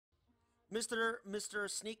Mr.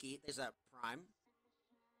 Sneaky is at Prime.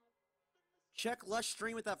 Check Lush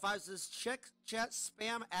stream with that 5 says check chat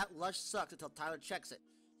spam at Lushsux until Tyler checks it.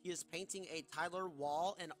 He is painting a Tyler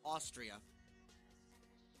wall in Austria.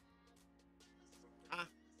 Huh?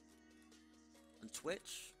 On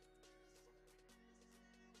Twitch.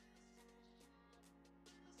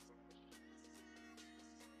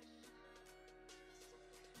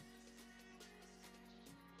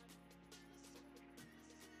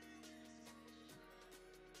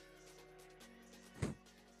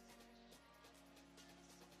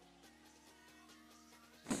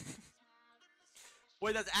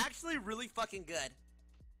 Wait, that's actually really fucking good.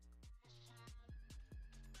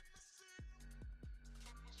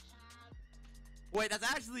 Wait, that's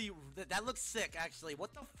actually, that looks sick, actually.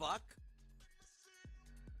 What the fuck?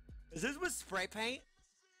 Is this with spray paint?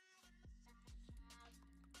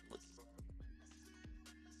 Look.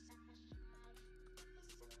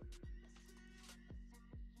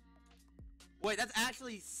 Wait, that's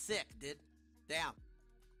actually sick, dude. Damn.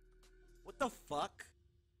 What the fuck?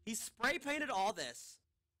 He spray painted all this.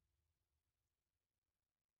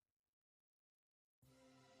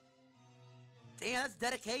 Damn, that's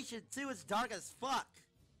dedication too. It's dark as fuck.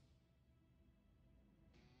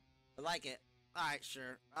 I like it. Alright,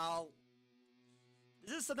 sure.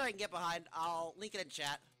 This is something I can get behind. I'll link it in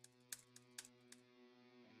chat.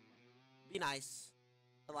 Be nice.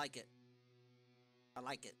 I like it. I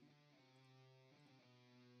like it.